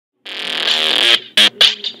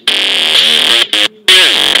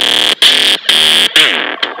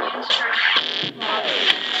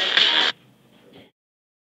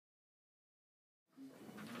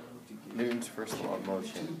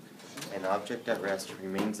object at rest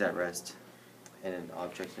remains at rest, and an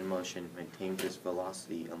object in motion maintains its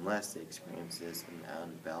velocity unless it experiences an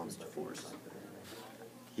unbalanced force.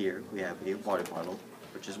 Here we have a water bottle,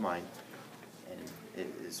 which is mine, and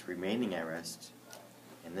it is remaining at rest,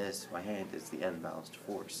 and this, my hand, is the unbalanced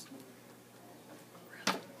force.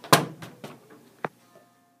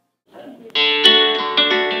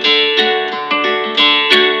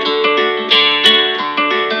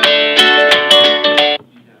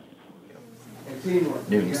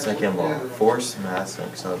 Newton's second law: force, mass,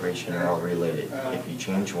 and acceleration are all related. If you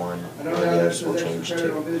change one, the others will change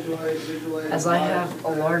too. As I have a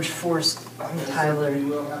large force on Tyler,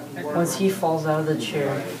 once he falls out of the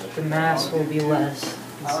chair, the mass will be less,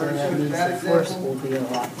 so that means the force will be a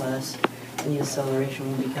lot less, and the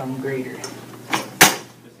acceleration will become greater.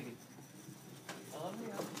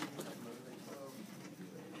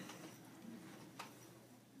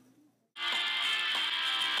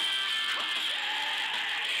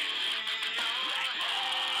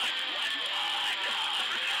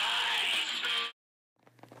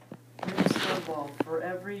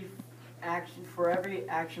 For every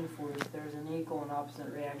action force, there's an equal and opposite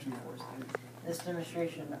reaction force. In this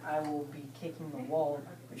demonstration, I will be kicking the wall,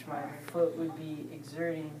 which my foot would be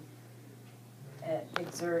exert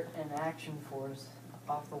an action force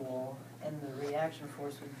off the wall, and the reaction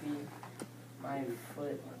force would be my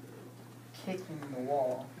foot kicking the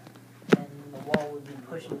wall, and the wall would be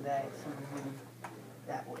pushing back to move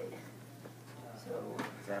that way. So,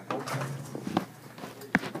 example.